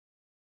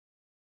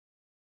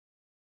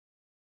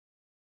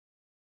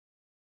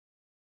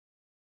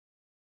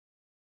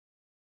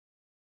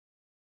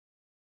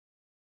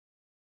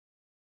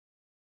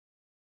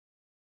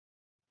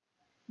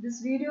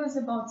This video is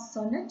about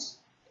sonnet,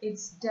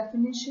 its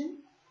definition,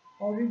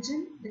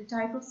 origin, the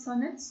type of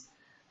sonnets,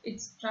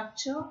 its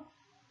structure,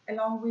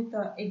 along with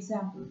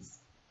examples.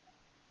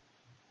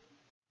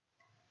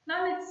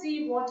 Now let's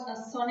see what a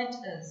sonnet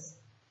is.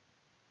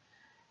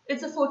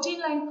 It's a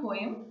 14-line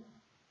poem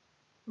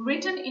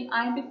written in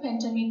iambic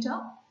pentameter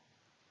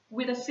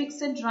with a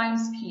fixed rhyme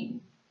scheme.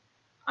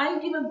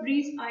 I'll give a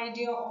brief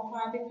idea of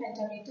iambic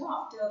pentameter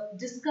after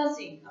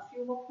discussing a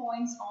few more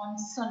points on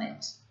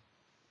sonnet.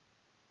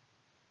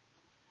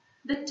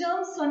 The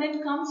term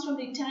sonnet comes from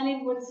the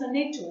Italian word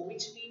sonetto,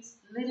 which means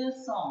little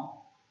song.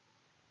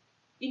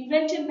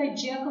 Invented by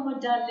Giacomo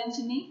da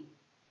Lentini,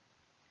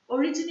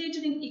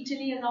 originated in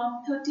Italy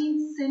around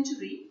 13th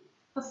century,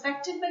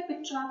 perfected by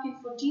Petrarch in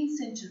 14th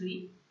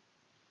century,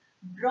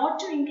 brought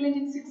to England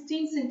in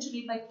 16th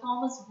century by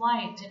Thomas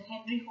White and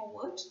Henry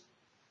Howard.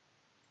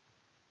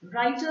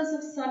 Writers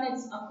of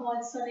sonnets are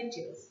called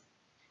sonneteers.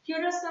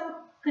 Here are some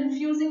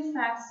confusing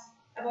facts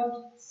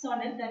about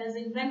sonnet that is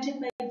invented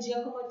by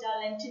Giacomo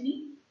da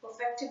Lentini,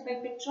 perfected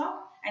by Petrarch,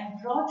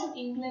 and brought to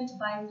England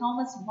by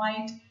Thomas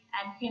White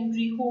and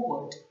Henry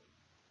Howard.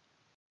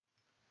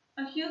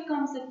 Now here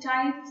comes the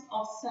types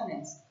of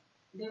sonnets.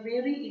 They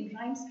vary in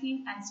rhyme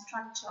scheme and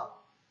structure.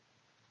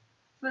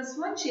 First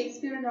one,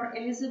 Shakespearean or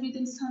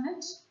Elizabethan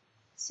sonnet.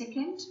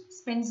 Second,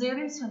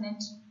 Spenserian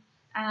sonnet.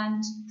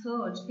 And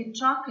third,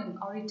 Petrarchan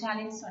or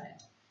Italian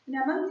sonnet. And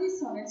among these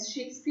sonnets,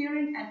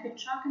 Shakespearean and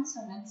Petrarchan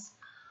sonnets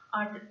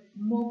are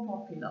more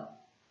popular.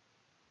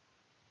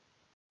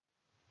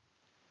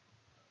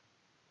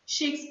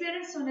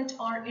 Shakespearean sonnet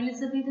or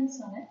Elizabethan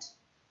sonnet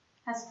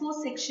has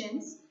 4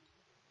 sections,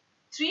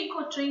 3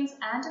 quatrains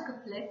and a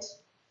couplet.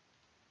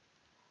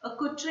 A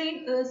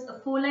quatrain is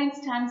a 4-line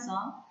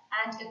stanza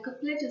and a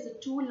couplet is a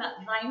 2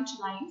 rhymed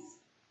lines.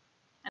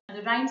 And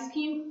the rhyme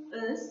scheme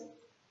is,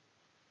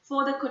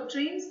 for the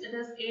quatrains, it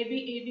is A,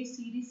 B, A, B,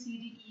 C, D, C,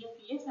 D, E, F,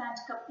 E, F, and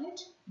couplet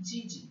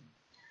G, G.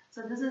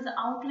 So this is the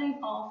outline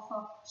of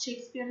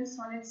Shakespearean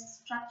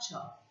sonnet's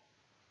structure.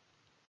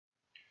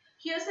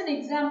 Here's an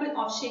example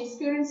of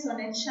Shakespearean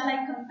sonnet, Shall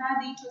I Compare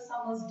Thee to a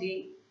Summer's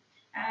Day?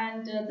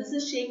 And this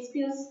is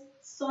Shakespeare's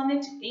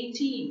Sonnet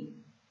 18.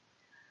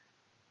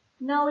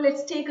 Now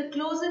let's take a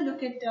closer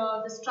look at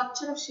the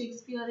structure of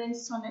Shakespearean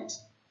sonnet.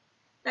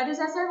 That is,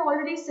 as I've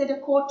already said,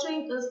 a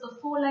quatrain is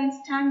a 4-line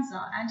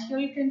stanza, and here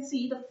you can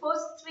see the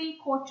first 3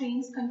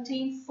 quatrains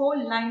contain 4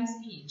 lines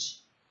each.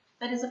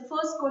 That is, the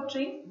first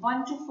quatrain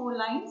 1 to 4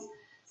 lines,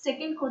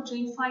 second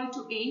quatrain 5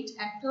 to 8,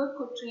 and third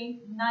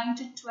quatrain 9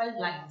 to 12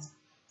 lines.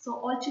 So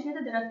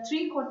altogether there are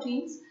 3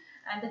 quatrains,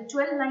 and the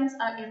 12 lines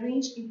are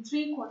arranged in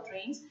 3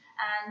 quatrains,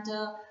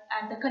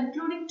 and the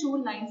concluding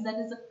 2 lines, that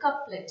is a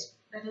couplet.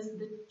 That is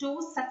the 2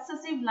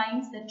 successive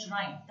lines that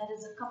rhyme. That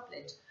is a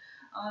couplet.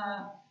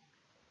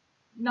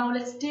 Now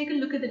let's take a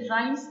look at the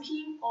rhyme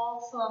scheme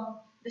of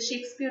the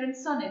Shakespearean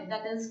sonnet.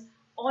 That is,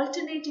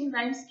 alternating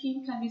rhyme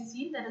scheme can be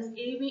seen. That is A,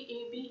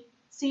 B,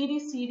 C, D,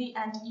 C, D,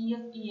 and E,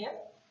 F, E, F.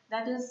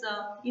 That is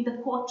in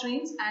the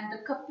quatrains, and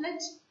the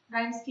couplet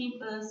rhyme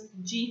scheme is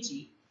G,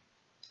 G.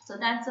 So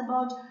that's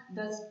about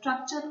the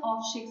structure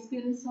of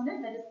Shakespearean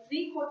sonnet. That is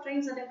 3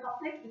 quatrains and a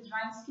couplet with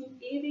rhyme scheme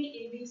A,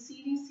 B,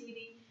 C, D, C,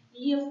 D,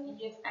 E, F,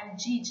 E, F, and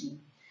G, G.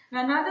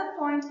 Now another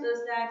point is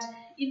that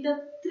in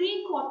the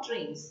 3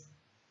 quatrains,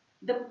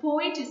 the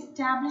poet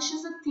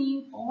establishes a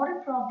theme or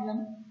a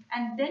problem,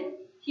 and then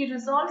he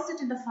resolves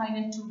it in the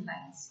final 2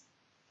 lines.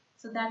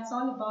 So that's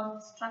all about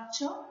the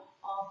structure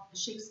of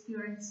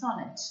Shakespearean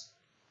sonnet.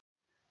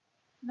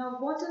 Now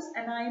what is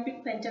an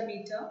iambic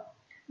pentameter?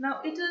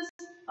 Now it is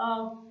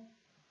a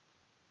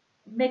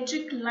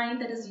metric line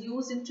that is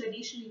used in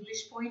traditional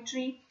English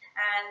poetry,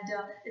 and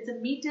it's a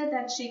meter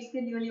that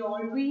Shakespeare nearly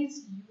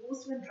always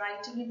used when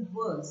writing in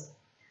verse.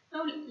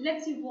 Now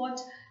let's see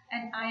what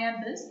an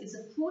iamb is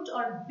a foot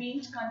or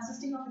beat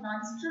consisting of an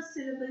unstressed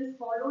syllable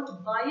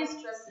followed by a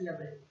stressed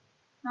syllable.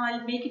 Now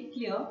I'll make it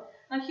clear.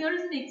 Now here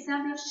is an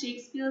example of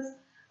Shakespeare's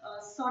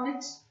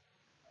sonnet,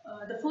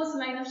 the first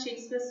line of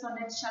Shakespeare's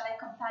sonnet, Shall I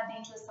Compare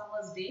Thee to a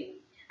Summer's Day?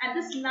 And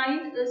this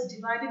line is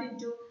divided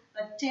into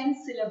 10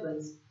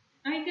 syllables.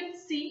 Now you can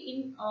see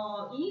in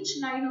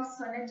each line of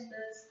sonnet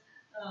is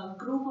a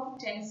group of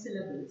 10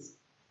 syllables.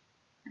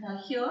 Now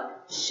here,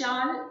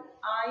 shall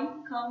I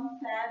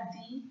compare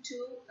thee to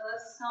a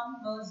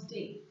summer's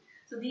day.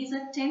 So these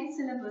are 10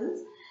 syllables,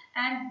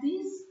 and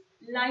this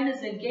line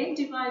is again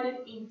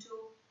divided into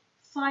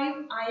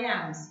 5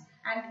 iambs,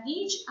 and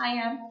each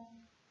iamb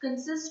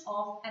consists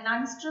of an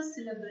unstressed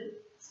syllable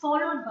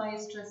followed by a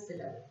stressed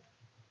syllable.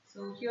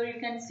 So here you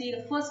can see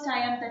the first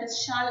iamb, that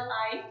is shall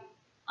I,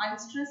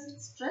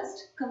 unstressed,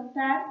 stressed,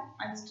 compare,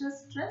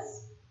 unstressed,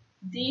 stress,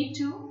 thee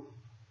to,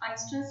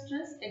 unstressed,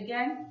 stress,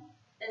 again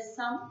is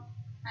some,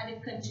 and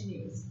it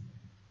continues.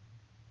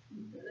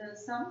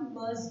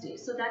 Summer's day.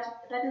 So that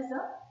is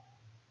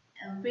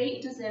the way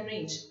it is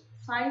arranged.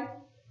 5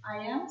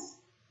 iambs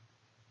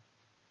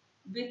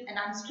with an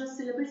unstressed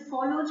syllable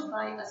followed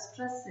by a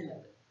stressed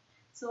syllable.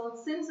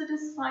 So since it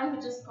is 5,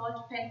 it is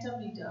called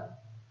pentameter.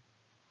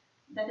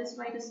 That is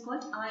why it is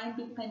called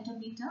iambic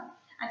pentameter.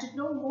 And to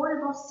know more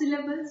about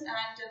syllables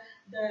and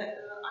the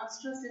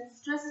unstressed and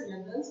stressed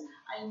syllables,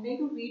 I'll make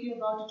a video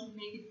about it to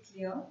make it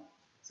clear.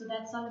 So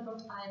that's all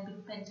about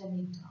iambic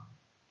pentameter.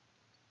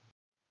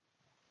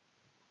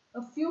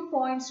 A few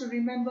points to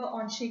remember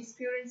on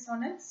Shakespearean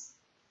sonnets.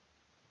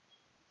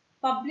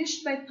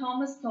 Published by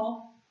Thomas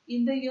Thorpe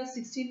in the year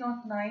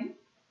 1609.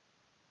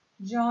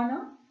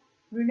 Genre,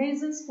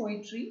 Renaissance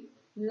poetry.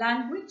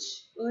 Language,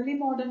 early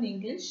modern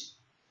English.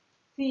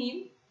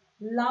 Theme,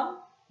 love,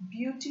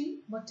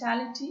 beauty,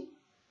 mortality.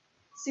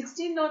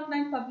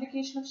 1609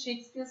 publication of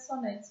Shakespeare's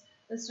sonnets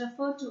is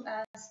referred to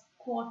as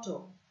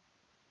quarto.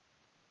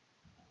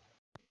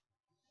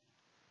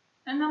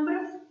 A number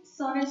of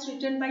sonnets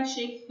written by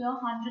Shakespeare,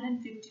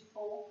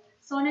 154.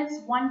 Sonnets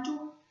 1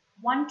 to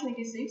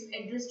 126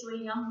 addressed to a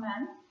young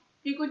man.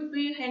 He could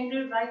be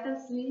Henry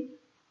Wriothesley,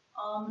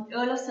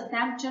 Earl of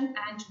Southampton,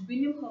 and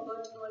William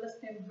Herbert, Earl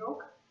of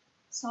Pembroke.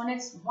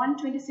 Sonnets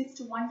 126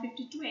 to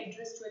 152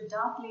 addressed to a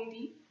dark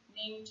lady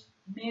named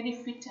Mary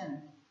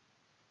Fitton.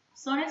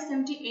 Sonnets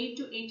 78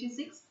 to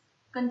 86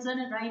 concern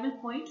a rival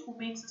poet who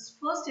makes his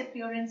first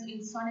appearance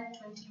in Sonnet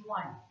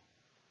 21.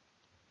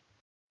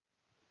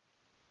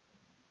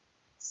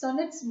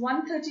 Sonnets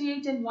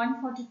 138 and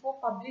 144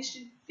 published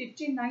in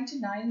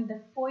 1599 in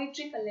the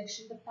poetry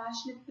collection The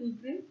Passionate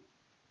Pilgrim.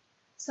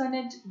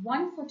 Sonnet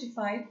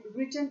 145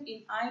 written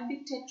in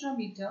iambic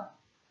tetrameter.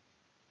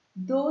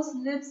 Those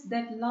lips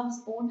that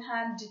love's own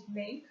hand did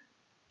make.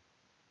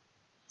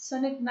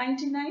 Sonnet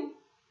 99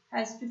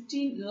 has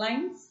 15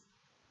 lines.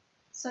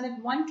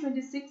 Sonnet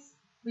 126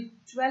 with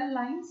 12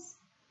 lines.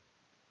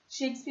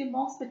 Shakespeare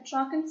mocks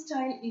Petrarchan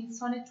style in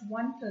Sonnet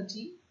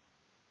 130.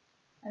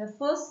 And the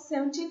first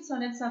 17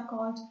 sonnets are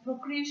called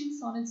procreation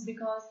sonnets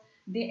because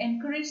they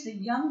encourage the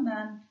young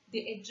man they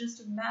address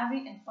to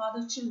marry and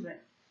father children,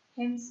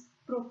 hence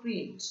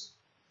procreate.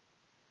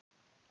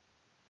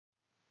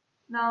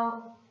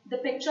 Now, the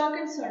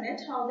Petrarchan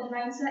sonnet, how the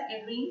lines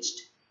are arranged.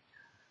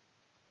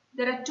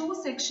 There are two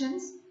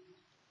sections,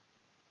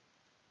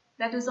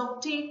 that is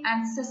octave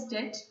and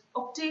sestet.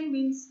 Octave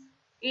means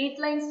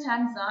 8-line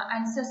stanza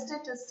and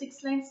sestet is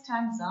 6-line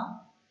stanza.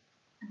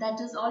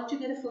 That is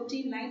altogether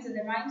 14 lines, and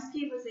the rhyme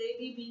scheme is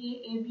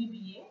ABBA,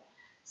 ABBA,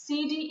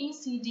 CDE,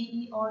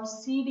 CDE, or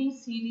CD,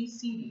 CD,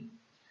 CD.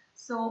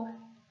 So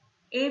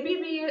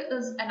ABBA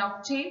is an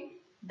octave,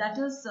 that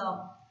is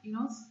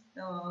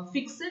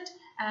fixed,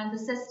 and the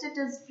sestet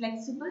is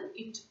flexible.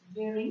 It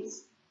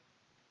varies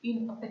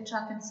in a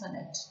Petrarchan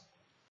sonnet.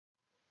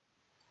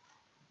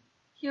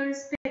 Here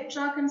is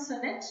Petrarchan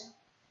sonnet.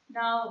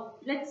 Now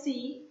let's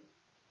see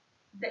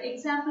the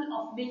example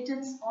of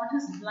Milton's on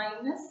his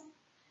blindness.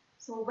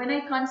 So when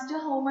I consider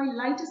how my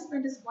light is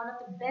spent is one of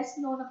the best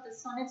known of the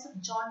sonnets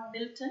of John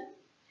Milton,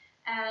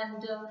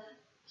 and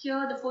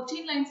here the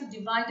 14 lines are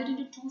divided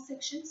into two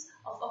sections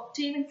of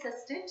octave and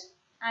sestet,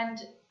 and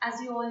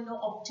as you all know,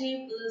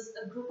 octave is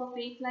a group of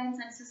 8 lines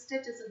and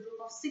sestet is a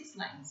group of 6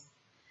 lines.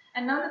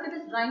 And now look at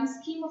the rhyme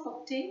scheme of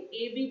octave,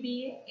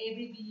 ABBA,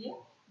 ABBA,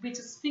 which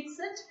is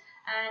fixed,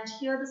 and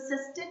here the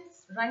sestet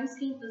rhyme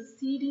scheme is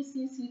CDC,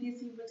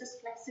 CDC, which is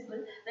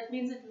flexible. That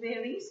means it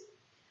varies.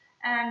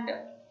 And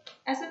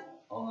as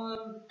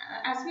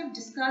we have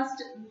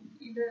discussed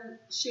in the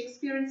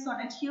Shakespearean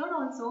sonnet, here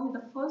also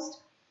the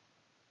first,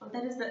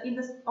 that is in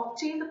the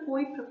octave, the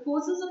poet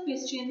proposes a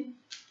question,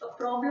 a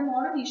problem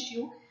or an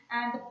issue,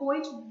 and the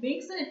poet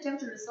makes an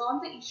attempt to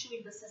resolve the issue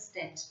in the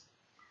sestet.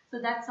 So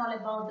that's all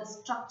about the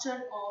structure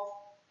of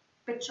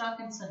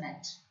Petrarchan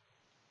sonnet.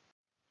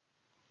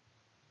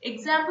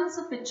 Examples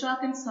of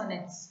Petrarchan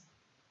sonnets.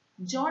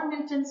 John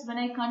Milton's When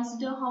I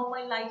Consider How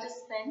My Light is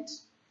Spent.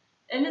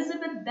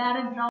 Elizabeth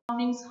Barrett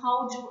Browning's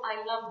How Do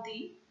I Love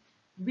Thee.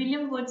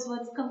 William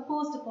Wordsworth's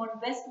Composed Upon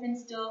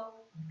Westminster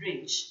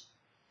Bridge.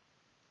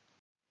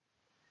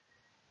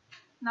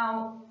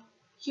 Now,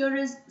 here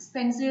is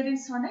Spenserian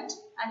sonnet,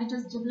 and it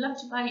is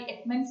developed by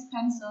Edmund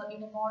Spenser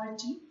in a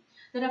morality.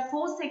 There are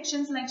 4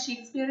 sections like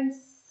Shakespearean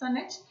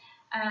sonnet,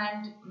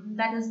 and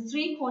that is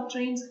 3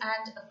 quatrains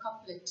and a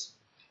couplet.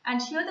 And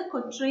here the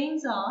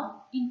quatrains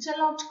are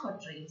interlocked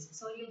quatrains.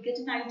 So you'll get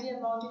an idea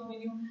about it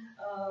when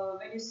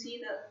you see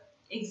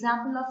the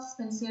example of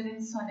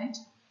Spenserian sonnet.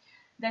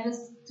 That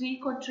is 3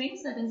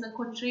 quatrains. That is, a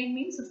quatrain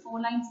means a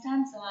 4-line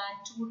stanza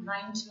and 2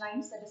 rhymed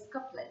lines, that is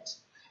couplet.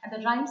 And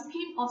the rhyme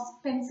scheme of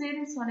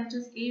Spenserian sonnet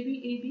is AB,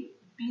 AB,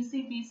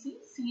 BC,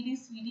 BC, CD,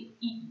 CD,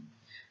 EE.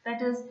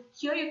 That is,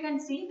 here you can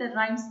see the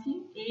rhyme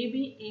scheme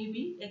AB,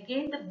 AB.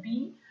 Again, the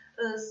B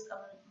is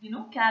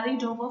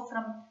carried over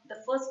from the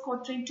first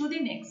quatrain to the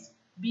next,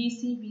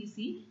 BC,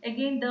 BC.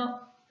 Again,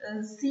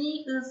 the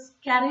C is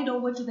carried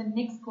over to the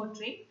next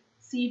quatrain,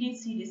 CD,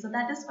 CD. So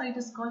that is why it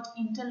is called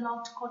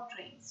interlocked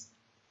quatrains.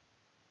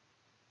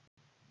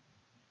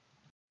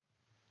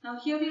 Now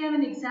here we have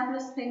an example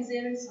of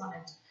Spenserian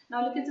sonnet.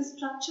 Now look at the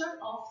structure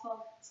of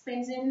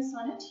Spenserian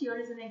sonnet. Here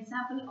is an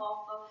example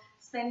of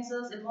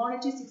Spenser's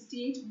Immortality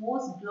 68,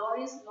 Most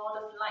Glorious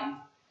Lord of Life.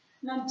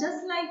 Now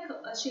just like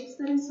a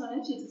Shakespearean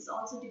sonnet, it is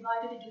also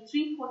divided into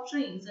 3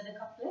 quatrains and a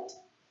couplet.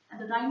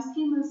 And the rhyme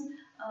scheme is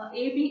AB,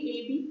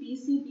 AB,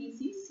 BC,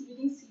 BC,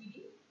 CD,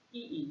 CD,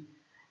 EE.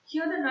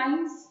 Here the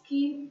rhyme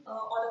scheme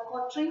or the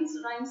quatrains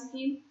rhyme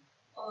scheme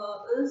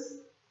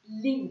is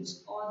linked,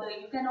 or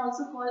you can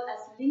also call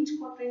as linked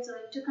quatrains or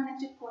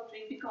interconnected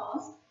quatrain,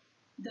 because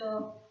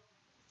the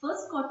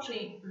first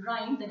quatrain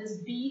rhyme, that is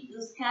B,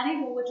 is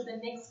carried over to the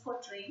next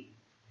quatrain,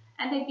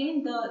 and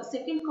again the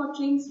second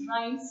quatrain's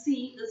rhyme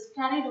C is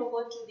carried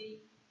over to the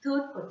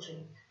third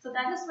quatrain. So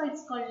that is why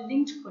it's called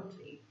linked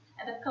quatrain.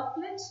 And the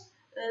couplet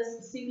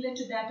is similar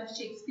to that of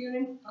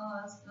Shakespearean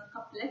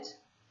couplet.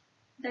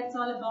 That's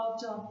all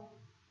about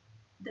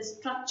the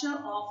structure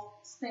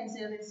of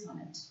Spenserian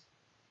sonnet.